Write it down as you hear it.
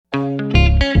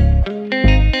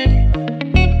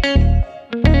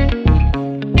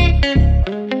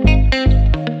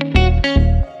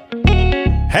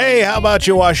about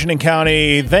you, Washington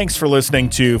County? Thanks for listening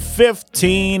to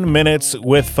 15 Minutes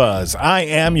with Fuzz. I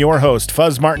am your host,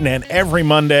 Fuzz Martin, and every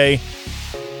Monday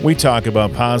we talk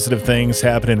about positive things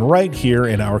happening right here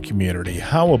in our community.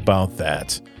 How about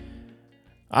that?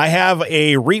 I have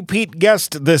a repeat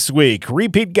guest this week.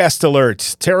 Repeat guest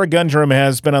alert. Tara Gundrum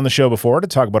has been on the show before to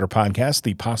talk about her podcast,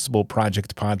 the Possible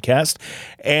Project Podcast.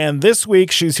 And this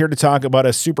week she's here to talk about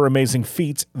a super amazing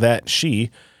feat that she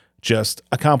just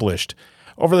accomplished.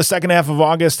 Over the second half of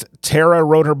August, Tara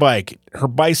rode her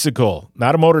bicycle,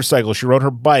 not a motorcycle. She rode her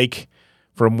bike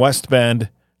from West Bend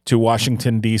to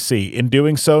Washington, D.C. In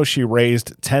doing so, she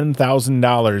raised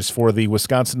 $10,000 for the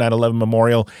Wisconsin 9/11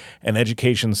 Memorial and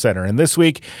Education Center. And this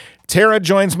week, Tara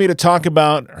joins me to talk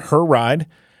about her ride,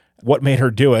 what made her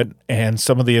do it, and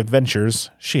some of the adventures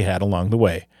she had along the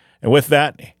way. And with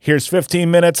that, here's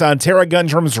 15 minutes on Tara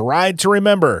Gundrum's Ride to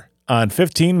Remember on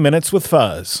 15 Minutes with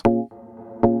Fuzz.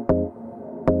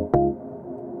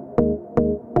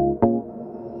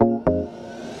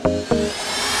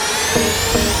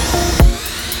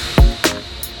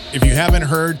 If you haven't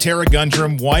heard, Tara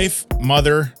Gundrum, wife,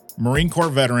 mother, Marine Corps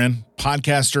veteran,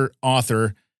 podcaster,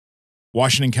 author,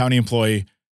 Washington County employee,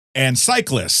 and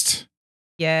cyclist.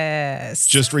 Yes.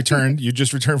 You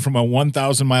just returned from a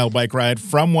 1,000-mile bike ride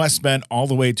from West Bend all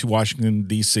the way to Washington,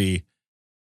 D.C.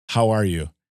 How are you?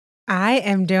 I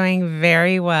am doing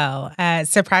very well.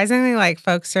 Surprisingly,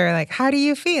 folks are like, how do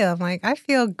you feel? I'm like, I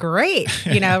feel great.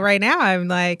 Right now I'm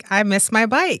like, I miss my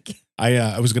bike.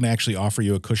 I was going to actually offer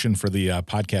you a cushion for the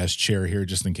podcast chair here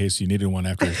just in case you needed one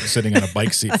after sitting on a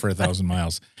bike seat for 1,000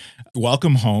 miles.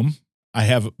 Welcome home. I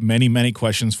have many, many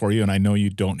questions for you, and I know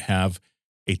you don't have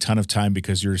a ton of time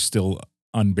because you're still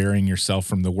unburying yourself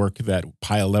from the work that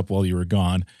piled up while you were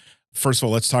gone. First of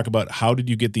all, let's talk about how did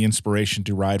you get the inspiration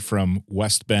to ride from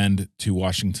West Bend to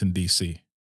Washington, D.C.?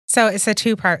 So it's a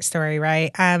two-part story,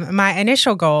 right? My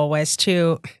initial goal was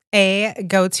to,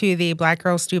 go to the Black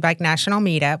Girls Do Bike National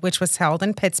Meetup, which was held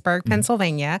in Pittsburgh,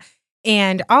 Pennsylvania,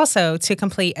 and also to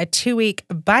complete a 2-week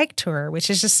bike tour, which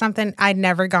is just something I'd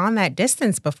never gone that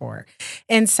distance before.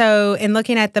 And so in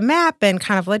looking at the map and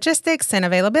kind of logistics and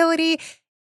availability,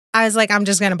 I was like, I'm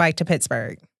just going to bike to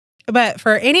Pittsburgh. But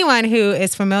for anyone who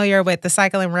is familiar with the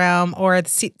cycling realm or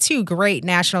the two great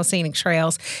national scenic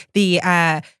trails, the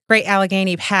Great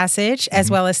Allegheny Passage, as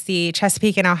well as the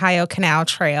Chesapeake and Ohio Canal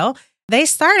Trail, they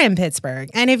start in Pittsburgh.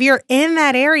 And if you're in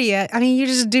that area, you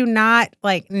just do not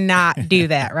do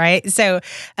that, right? So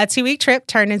a 2-week trip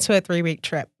turned into a 3-week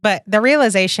trip. But the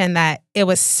realization that it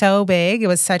was so big, it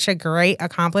was such a great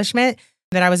accomplishment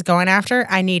that I was going after,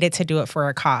 I needed to do it for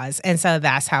a cause. And so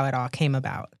that's how it all came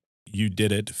about. You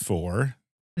did it for?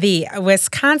 The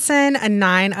Wisconsin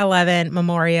 9/11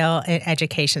 Memorial and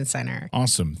Education Center.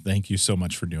 Awesome. Thank you so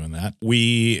much for doing that.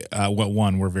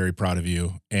 We're very proud of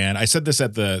you. And I said this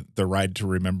at the Ride to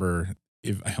Remember,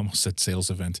 I almost said sales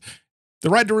event. The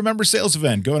Ride to Remember sales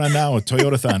event going on now with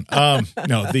Toyotathon.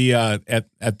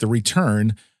 At the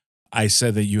return, I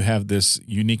said that you have this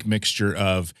unique mixture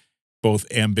of both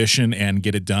ambition and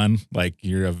get it done. Like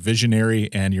you're a visionary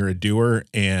and you're a doer.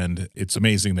 And it's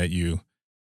amazing that you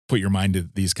put your mind to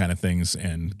these kind of things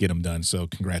and get them done. So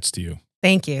congrats to you.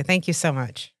 Thank you. Thank you so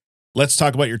much. Let's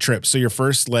talk about your trip. So your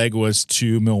first leg was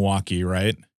to Milwaukee,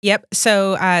 right? Yep.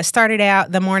 So started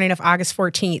out the morning of August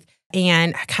 14th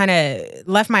and kind of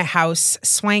left my house,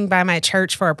 swang by my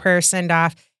church for a prayer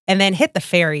send-off, and then hit the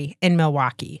ferry in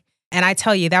Milwaukee. And I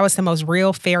tell you, that was the most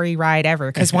real ferry ride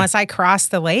ever. Because once I crossed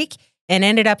the lake and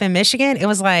ended up in Michigan, it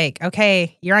was like,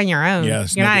 okay, you're on your own.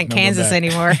 Yes, you're not in Kansas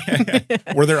anymore.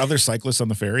 Were there other cyclists on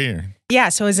the ferry? Or? Yeah,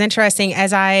 so it was interesting.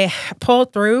 As I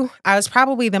pulled through, I was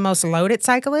probably the most loaded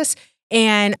cyclist.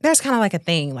 And there's kind of like a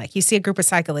thing, like you see a group of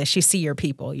cyclists, you see your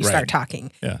people, you start talking.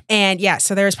 Yeah. And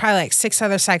so there was probably like 6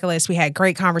 other cyclists. We had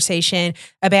great conversation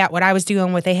about what I was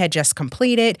doing, what they had just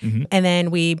completed. And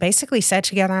then we basically sat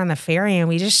together on the ferry and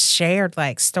we just shared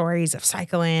like stories of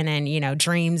cycling and,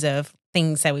 dreams of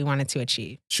things that we wanted to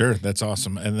achieve. Sure. That's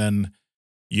awesome. And then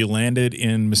you landed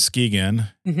in Muskegon.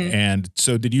 And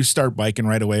so did you start biking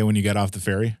right away when you got off the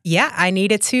ferry? Yeah, I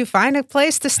needed to find a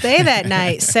place to stay that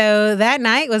night. So that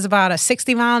night was about a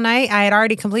 60-mile night. I had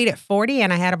already completed 40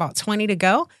 and I had about 20 to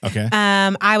go. Okay.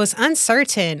 I was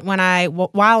uncertain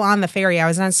while on the ferry, I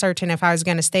was uncertain if I was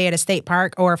going to stay at a state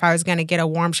park or if I was going to get a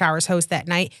warm showers host that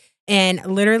night. And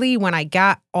literally when I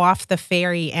got off the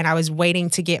ferry and I was waiting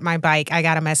to get my bike, I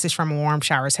got a message from a warm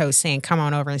showers host saying, come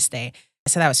on over and stay.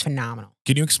 So that was phenomenal.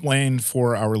 Can you explain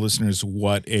for our listeners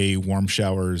what a warm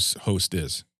showers host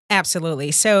is?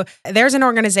 Absolutely. So there's an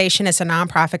organization, it's a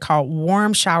nonprofit called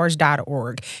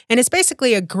warmshowers.org. And it's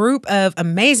basically a group of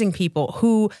amazing people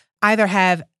who either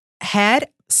have had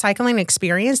cycling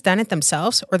experience, done it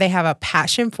themselves, or they have a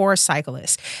passion for a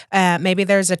cyclist. Maybe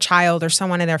there's a child or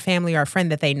someone in their family or a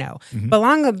friend that they know. But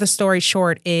long of the story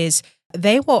short is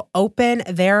they will open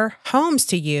their homes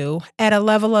to you at a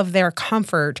level of their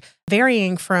comfort,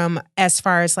 varying from as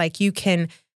far as like you can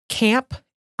camp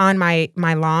on my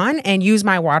lawn and use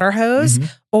my water hose,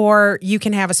 or you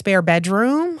can have a spare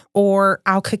bedroom, or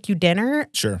I'll cook you dinner.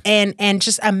 Sure. And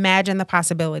just imagine the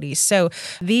possibilities. So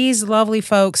these lovely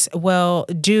folks will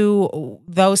do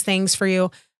those things for you.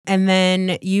 And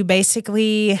then you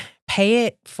basically pay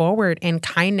it forward in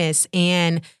kindness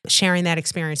and sharing that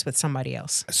experience with somebody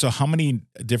else. So how many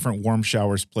different warm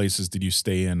showers places did you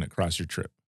stay in across your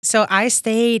trip? So I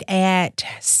stayed at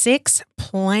 6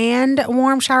 planned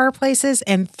warm shower places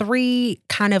and 3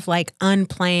 kind of like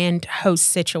unplanned host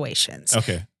situations.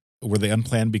 Okay. Were they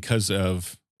unplanned because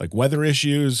of like weather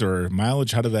issues or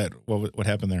mileage? How did that, what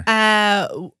happened there?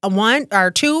 1 or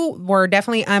 2 were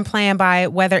definitely unplanned by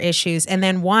weather issues. And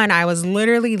then 1, I was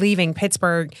literally leaving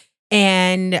Pittsburgh,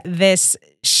 and this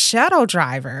shuttle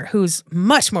driver, who's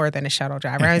much more than a shuttle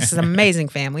driver, this is an amazing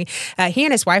family. He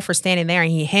and his wife were standing there, and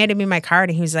he handed me my card,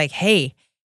 and he was like, "Hey,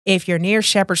 if you're near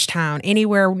Shepherdstown,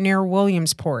 anywhere near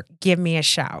Williamsport, give me a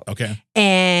shout." Okay.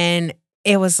 And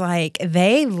it was like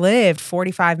they lived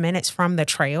 45 minutes from the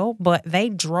trail, but they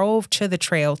drove to the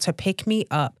trail to pick me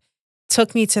up,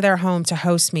 took me to their home to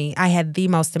host me. I had the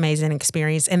most amazing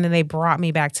experience. And then they brought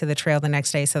me back to the trail the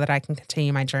next day so that I can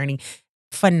continue my journey.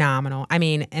 Phenomenal. I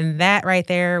mean, and that right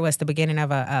there was the beginning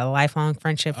of a lifelong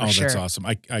friendship for sure. Oh, that's awesome.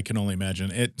 I can only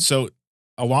imagine it. So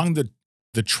along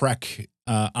the trek,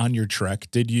 on your trek,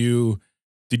 did you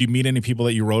meet any people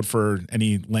that you rode for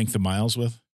any length of miles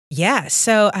with? Yeah.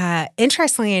 So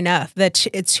interestingly enough, the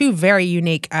 2 very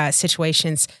unique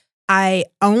situations, I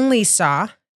only saw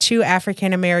 2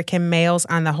 African-American males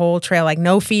on the whole trail, like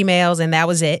no females, and that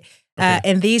was it. Okay.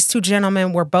 And these 2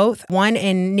 gentlemen were both, one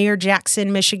in near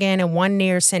Jackson, Michigan, and one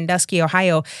near Sandusky,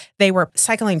 Ohio. They were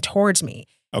cycling towards me.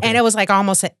 Okay. And it was like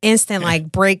almost an instant like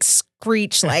brake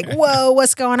screech, like, whoa,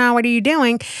 what's going on? What are you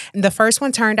doing? And the first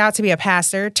one turned out to be a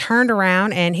pastor, turned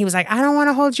around, and he was like, "I don't want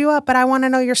to hold you up, but I want to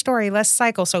know your story. Let's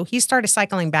cycle." So he started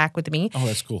cycling back with me. Oh,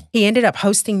 that's cool. He ended up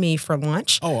hosting me for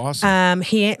lunch. Oh, awesome.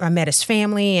 I met his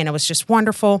family, and it was just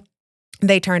wonderful.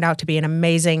 They turned out to be an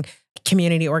amazing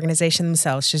community organization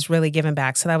themselves, just really giving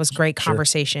back. So that was great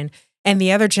conversation. Sure. And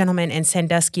the other gentleman in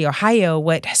Sandusky, Ohio,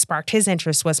 what sparked his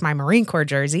interest was my Marine Corps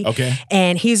jersey. Okay.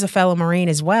 And he's a fellow Marine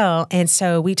as well. And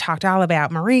so we talked all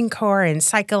about Marine Corps and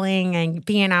cycling and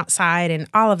being outside and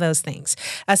all of those things.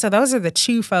 So those are the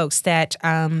 2 folks that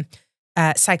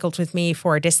cycled with me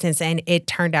for a distance, and it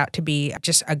turned out to be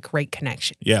just a great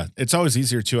connection. Yeah. It's always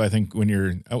easier too, I think,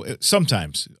 when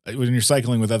sometimes when you're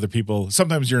cycling with other people,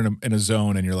 sometimes you're in a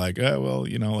zone and you're like, oh,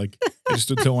 well, like I just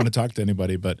don't want to talk to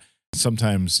anybody. But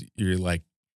sometimes you're like,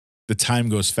 the time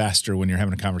goes faster when you're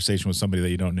having a conversation with somebody that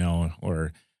you don't know,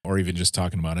 or even just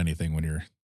talking about anything when you're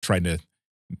trying to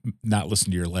not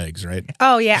listen to your legs, right?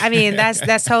 Oh yeah, I mean that's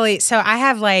totally. So I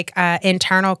have like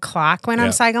internal clock when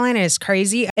I'm cycling, and it's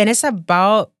crazy, and it's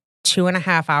about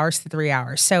 2.5 hours to 3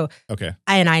 hours. So okay,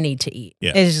 and I need to eat.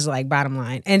 Yeah. It's just like bottom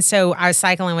line. And so I was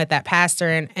cycling with that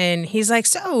pastor, and he's like,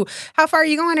 "So how far are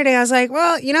you going today?" I was like,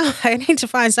 "Well, I need to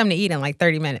find something to eat in like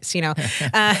 30 minutes,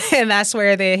 And that's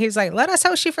where he was like, "Let us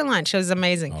host you for lunch." It was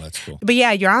amazing. Oh, that's cool. But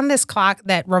yeah, you're on this clock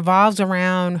that revolves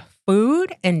around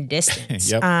food and distance.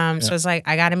 So it's like,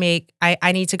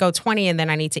 I need to go 20 and then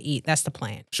I need to eat. That's the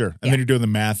plan. Sure. And then you're doing the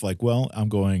math like, well, I'm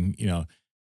going,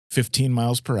 15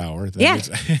 miles per hour. Then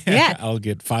I'll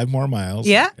get 5 more miles.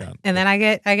 Yeah. And then I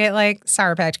get like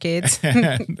Sour Patch Kids.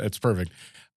 That's perfect.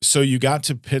 So you got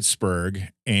to Pittsburgh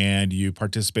and you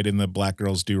participated in the Black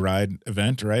Girls Do Ride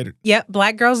event, right? Yep,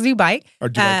 Black Girls Do Bike. Or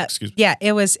do bike, excuse me. Yeah,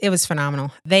 it was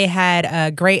phenomenal. They had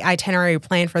a great itinerary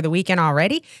planned for the weekend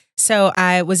already. So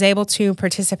I was able to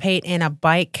participate in a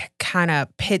bike kind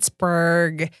of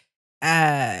Pittsburgh,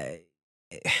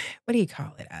 what do you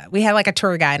call it? We had like a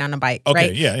tour guide on a bike,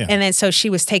 right? Yeah. And then so she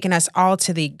was taking us all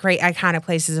to the great iconic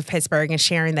places of Pittsburgh and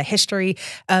sharing the history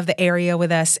of the area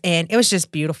with us. And it was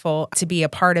just beautiful to be a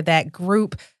part of that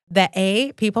group that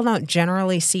people don't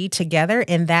generally see together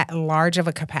in that large of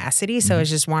a capacity. So it's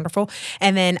just wonderful.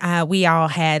 And then we all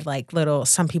had like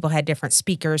some people had different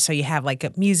speakers. So you have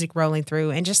like music rolling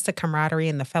through, and just the camaraderie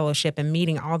and the fellowship and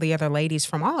meeting all the other ladies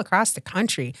from all across the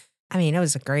country. I mean, it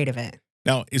was a great event.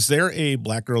 Now, is there a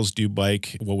Black Girls Do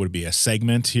Bike? What would it be? A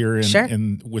segment here Sure.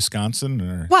 in Wisconsin?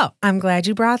 Or? Well, I'm glad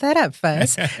you brought that up,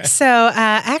 Fuzz. So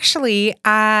actually,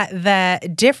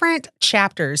 the different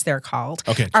chapters, they're called,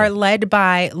 Okay, are sure. led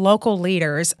by local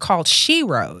leaders called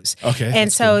Sheroes. Okay. And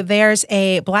that's so good. there's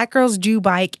a Black Girls Do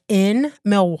Bike in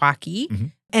Milwaukee.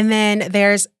 Mhm. And then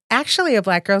there's actually a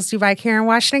Black Girls Do Bike here in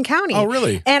Washington County. Oh,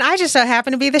 really? And I just so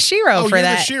happen to be the Shero Oh, for you're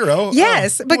that. the Shero?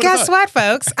 Yes, Oh, who but would've guess thought? what,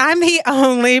 folks? I'm the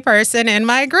only person in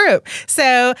my group.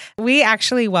 So we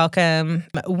actually welcome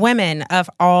women of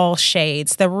all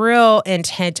shades. The real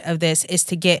intent of this is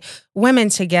to get women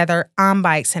together on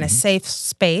bikes in a safe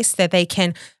space that they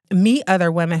can meet other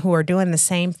women who are doing the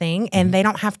same thing, and they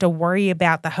don't have to worry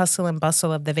about the hustle and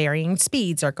bustle of the varying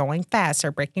speeds or going fast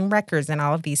or breaking records and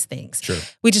all of these things. Sure.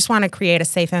 We just want to create a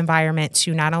safe environment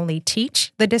to not only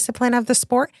teach the discipline of the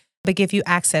sport, but give you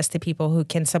access to people who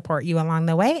can support you along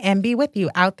the way and be with you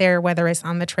out there, whether it's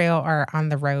on the trail or on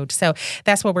the road. So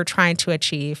that's what we're trying to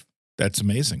achieve. That's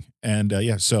amazing. And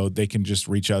so they can just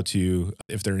reach out to you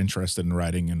if they're interested in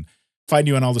riding and find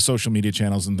you on all the social media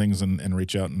channels and things and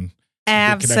reach out and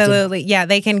get connected. Absolutely. Yeah,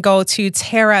 they can go to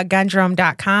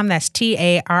TarraGundrum.com. That's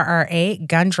TARRA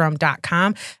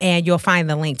Gundrum.com. And you'll find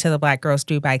the link to the Black Girls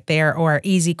Do Bike there. Or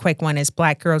easy, quick one is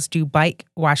Black Girls Do Bike,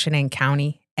 Washington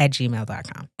County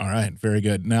 @gmail.com. All right. Very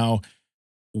good. Now,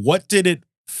 what did it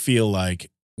feel like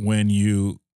when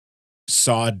you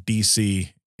saw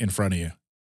DC in front of you?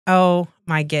 Oh,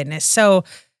 my goodness. So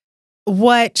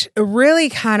what really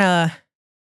kind of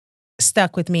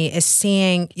stuck with me is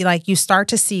seeing, like, you start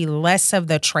to see less of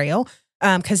the trail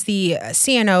because the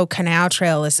C&O Canal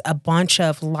Trail is a bunch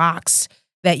of locks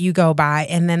that you go by,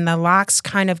 and then the locks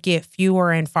kind of get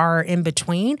fewer and far in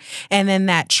between, and then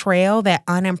that trail, that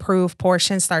unimproved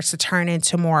portion, starts to turn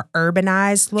into more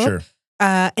urbanized look. Sure.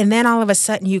 And then all of a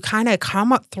sudden you kind of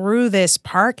come up through this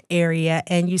park area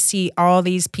and you see all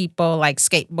these people like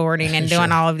skateboarding and doing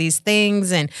Sure. all of these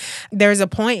things. And there's a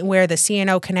point where the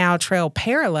C&O Canal Trail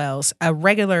parallels a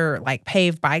regular like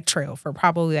paved bike trail for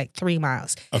probably like 3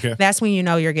 miles. Okay. That's when you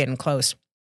know you're getting close.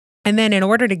 And then in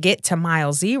order to get to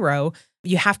mile 0,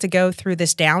 you have to go through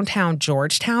this downtown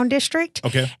Georgetown district.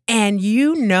 Okay. And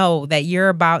you know that you're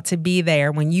about to be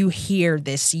there when you hear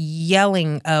this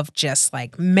yelling of just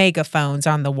like megaphones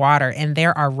on the water. And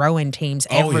there are rowing teams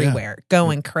Oh, yeah. everywhere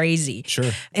going crazy. Sure.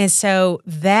 And so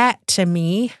that to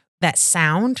me, that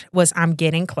sound was I'm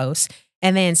getting close.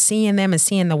 And then seeing them and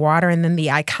seeing the water and then the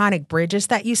iconic bridges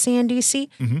that you see in DC,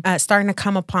 starting to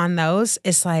come upon those,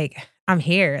 it's like, I'm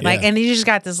here. Like, Yeah. and you just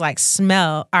got this like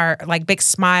smell or like big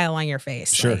smile on your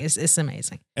face. Sure. Like, it's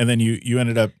amazing. And then you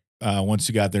ended up once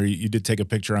you got there, you did take a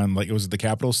picture on like, was it the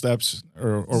Capitol steps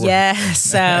or Yeah.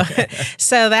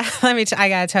 So that I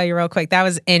gotta tell you real quick. That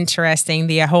was interesting.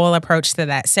 The whole approach to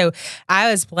that. So I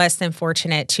was blessed and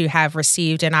fortunate to have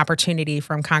received an opportunity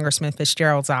from Congressman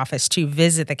Fitzgerald's office to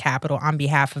visit the Capitol on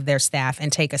behalf of their staff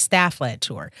and take a staff-led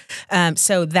tour.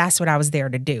 So that's what I was there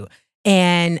to do.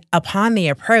 And upon the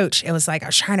approach, it was like I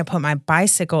was trying to put my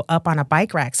bicycle up on a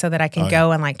bike rack so that I can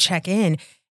go and like check in.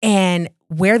 And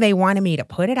where they wanted me to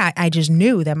put it, I just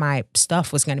knew that my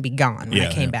stuff was going to be gone when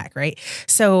I came back, right?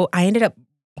 So I ended up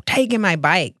taking my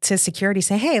bike to security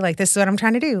saying, hey, like, this is what I'm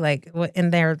trying to do. Like, what?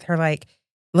 And they're like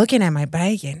looking at my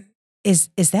bike and, is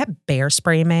that bear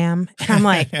spray, ma'am? And I'm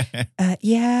like,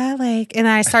 yeah, like, and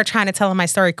I start trying to tell them my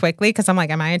story quickly because I'm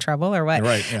like, am I in trouble or what?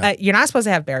 Right. Yeah. You're not supposed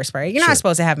to have bear spray. You're not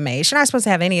supposed to have mace. You're not supposed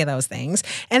to have any of those things.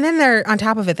 And then on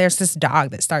top of it, there's this dog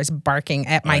that starts barking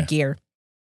at my gear.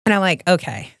 And I'm like,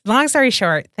 okay, long story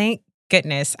short, thank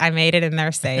goodness I made it in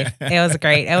there safe. It was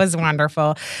great. It was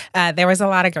wonderful. There was a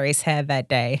lot of grace had that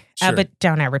day, Sure. but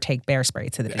don't ever take bear spray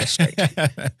to the district.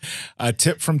 A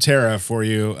tip from Tara for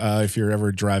you if you're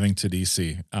ever driving to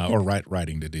DC or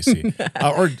riding to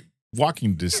DC or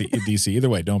walking to DC. Either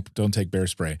way, don't take bear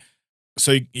spray.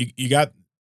 So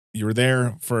you were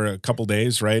there for a couple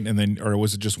days, right? And then, or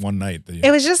was it just one night?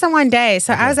 It was just the one day.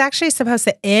 So I was actually supposed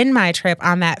to end my trip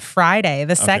on that Friday,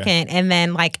 the 2nd, and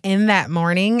then like in that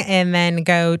morning and then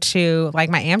go to like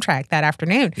my Amtrak that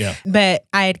afternoon. Yeah. But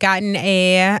I had gotten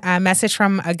a message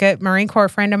from a good Marine Corps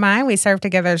friend of mine. We served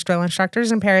together as drill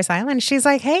instructors in Parris Island. She's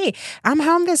like, hey, I'm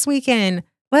home this weekend.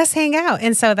 Let's hang out.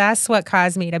 And so that's what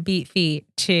caused me to beat feet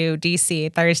to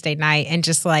DC Thursday night and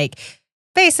just like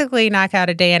basically knock out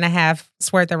a day and a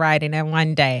half's worth of riding in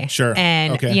one day. Sure.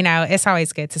 And, you know, it's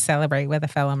always good to celebrate with a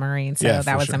fellow Marine. So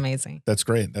that was amazing. That's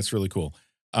great. That's really cool.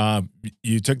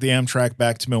 You took the Amtrak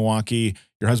back to Milwaukee.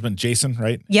 Your husband, Jason,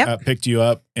 right? Yep. Picked you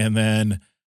up. And then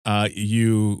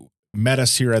you met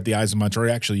us here at the Eisenmont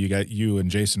Trail. Actually, you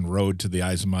and Jason rode to the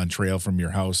Eisenmont Trail from your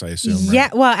house, I assume. Right? Yeah,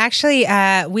 well, actually,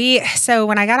 so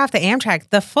when I got off the Amtrak,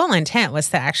 the full intent was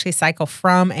to actually cycle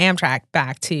from Amtrak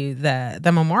back to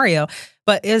the memorial.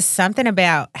 But it was something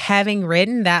about having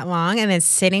ridden that long and then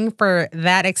sitting for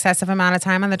that excessive amount of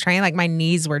time on the train. Like my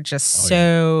knees were just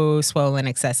swollen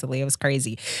excessively. It was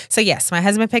crazy. So yes, my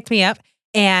husband picked me up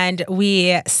and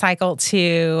we cycled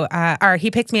to, or he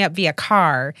picked me up via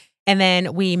car. And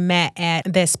then we met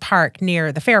at this park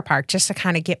near the fair park just to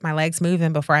kind of get my legs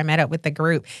moving before I met up with the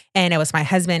group. And it was my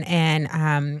husband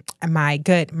and my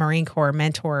good Marine Corps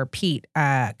mentor, Pete,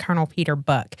 Colonel Peter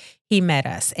Buck. He met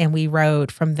us and we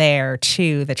rode from there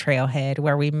to the trailhead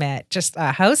where we met just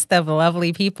a host of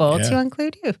lovely people to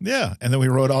include you. Yeah. And then we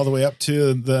rode all the way up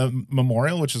to the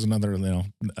memorial, which is another,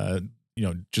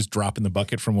 just drop in the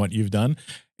bucket from what you've done.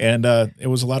 And it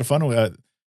was a lot of fun. We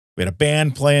had a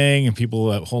band playing and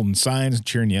people holding signs and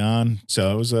cheering you on.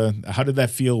 So it was how did that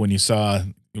feel when you saw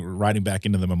riding back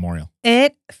into the memorial?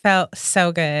 It felt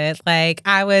so good. Like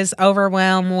I was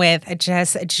overwhelmed with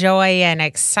just joy and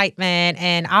excitement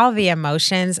and all the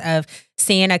emotions of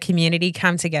seeing a community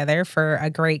come together for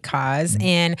a great cause. Mm-hmm.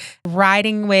 And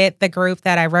riding with the group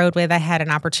that I rode with, I had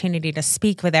an opportunity to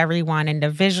speak with everyone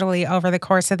individually over the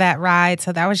course of that ride.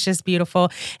 So that was just beautiful.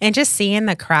 And just seeing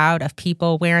the crowd of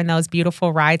people wearing those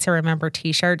beautiful Ride to Remember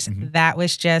t-shirts, that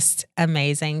was just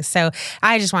amazing. So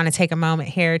I just want to take a moment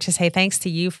here to say thanks to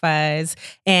you, Fuzz,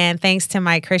 and thanks to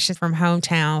my Christians from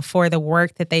hometown for the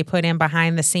work that they put in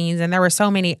behind the scenes. And there were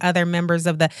so many other members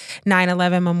of the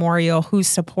 9/11 Memorial who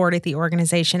supported the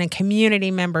organization and community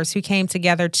members who came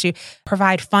together to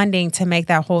provide funding to make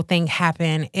that whole thing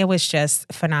happen. It was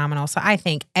just phenomenal. So I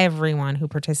thank everyone who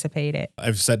participated.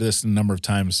 I've said this a number of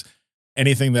times.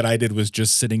 Anything that I did was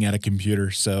just sitting at a computer.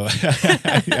 So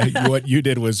what you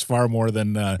did was far more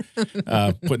than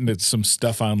putting some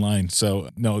stuff online. So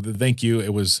no, thank you.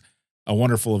 It was a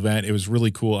wonderful event. It was really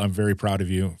cool. I'm very proud of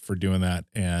you for doing that.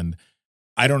 And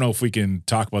I don't know if we can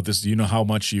talk about this. Do you know how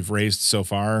much you've raised so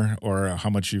far or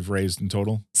how much you've raised in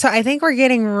total? So I think we're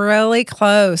getting really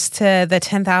close to the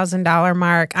 $10,000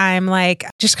 mark. I'm like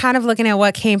just kind of looking at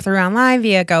what came through online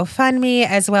via GoFundMe,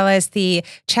 as well as the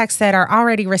checks that are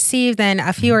already received and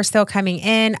a few are still coming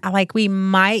in. Like we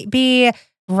might be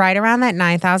right around that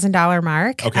 $9,000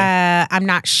 mark. Okay. I'm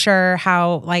not sure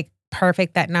how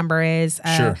perfect that number is.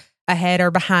 Sure. Ahead or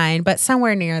behind, but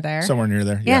somewhere near there. Somewhere near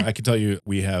there. Yeah. I can tell you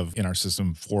we have in our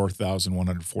system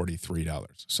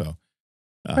 $4,143. So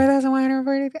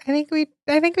 $4,143.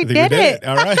 I think we did it.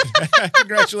 All right.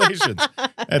 Congratulations.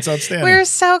 That's outstanding. We're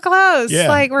so close. Yeah.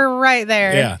 Like we're right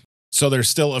there. Yeah. So there's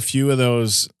still a few of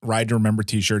those Ride to Remember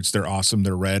t-shirts. They're awesome.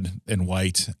 They're red and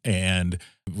white and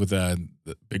with the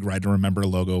big Ride to Remember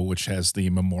logo, which has the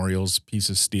memorials piece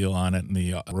of steel on it and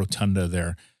the rotunda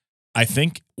there. I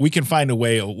think we can find a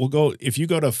way. We'll go, if you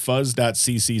go to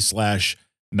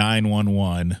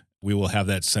fuzz.cc/911, we will have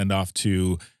that send off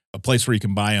to a place where you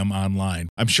can buy them online.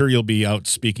 I'm sure you'll be out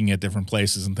speaking at different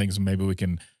places and things, and maybe we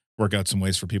can work out some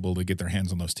ways for people to get their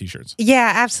hands on those t-shirts.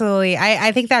 Yeah, absolutely.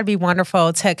 I think that'd be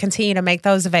wonderful to continue to make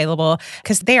those available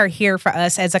because they are here for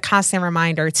us as a constant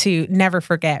reminder to never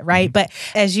forget, right? Mm-hmm. But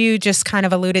as you just kind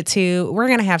of alluded to, we're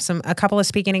going to have a couple of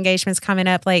speaking engagements coming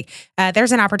up.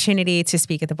 There's an opportunity to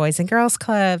speak at the Boys and Girls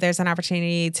Club. There's an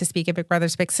opportunity to speak at Big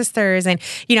Brothers Big Sisters. And,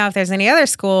 if there's any other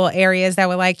school areas that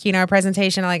would like, a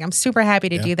presentation, I'm super happy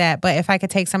to do that. But if I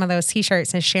could take some of those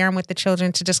t-shirts and share them with the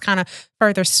children to just kind of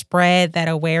further spread that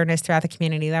awareness throughout the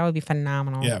community, that would be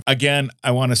phenomenal. Yeah. Again,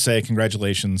 I want to say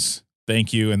congratulations.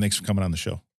 Thank you. And thanks for coming on the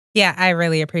show. Yeah, I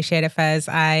really appreciate it, Fuzz.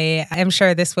 I am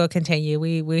sure this will continue.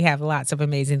 We have lots of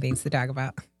amazing things to talk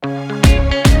about.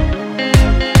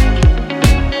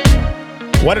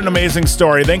 What an amazing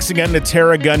story. Thanks again to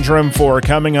Tara Gundrum for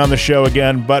coming on the show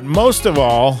again. But most of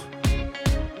all,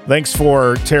 thanks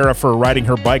for Tara for riding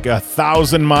her bike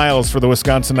 1,000 miles for the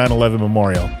Wisconsin 9/11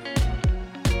 Memorial.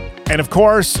 And of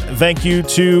course, thank you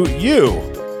to you,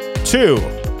 too,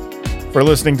 for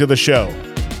listening to the show.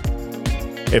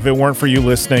 If it weren't for you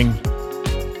listening,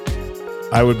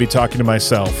 I would be talking to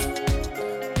myself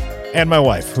and my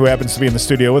wife, who happens to be in the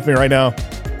studio with me right now,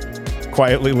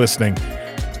 quietly listening.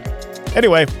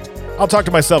 Anyway, I'll talk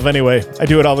to myself anyway. I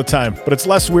do it all the time, but it's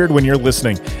less weird when you're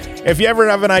listening. If you ever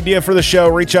have an idea for the show,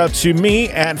 reach out to me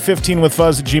at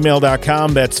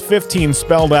 15withfuzz@gmail.com. That's 15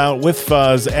 spelled out with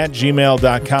fuzz at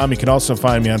gmail.com. You can also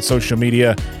find me on social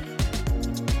media.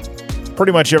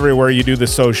 Pretty much everywhere you do the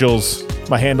socials.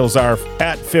 My handles are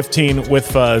at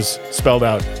 15withfuzz spelled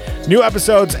out. New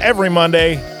episodes every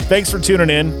Monday. Thanks for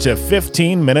tuning in to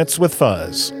 15 Minutes with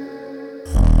Fuzz.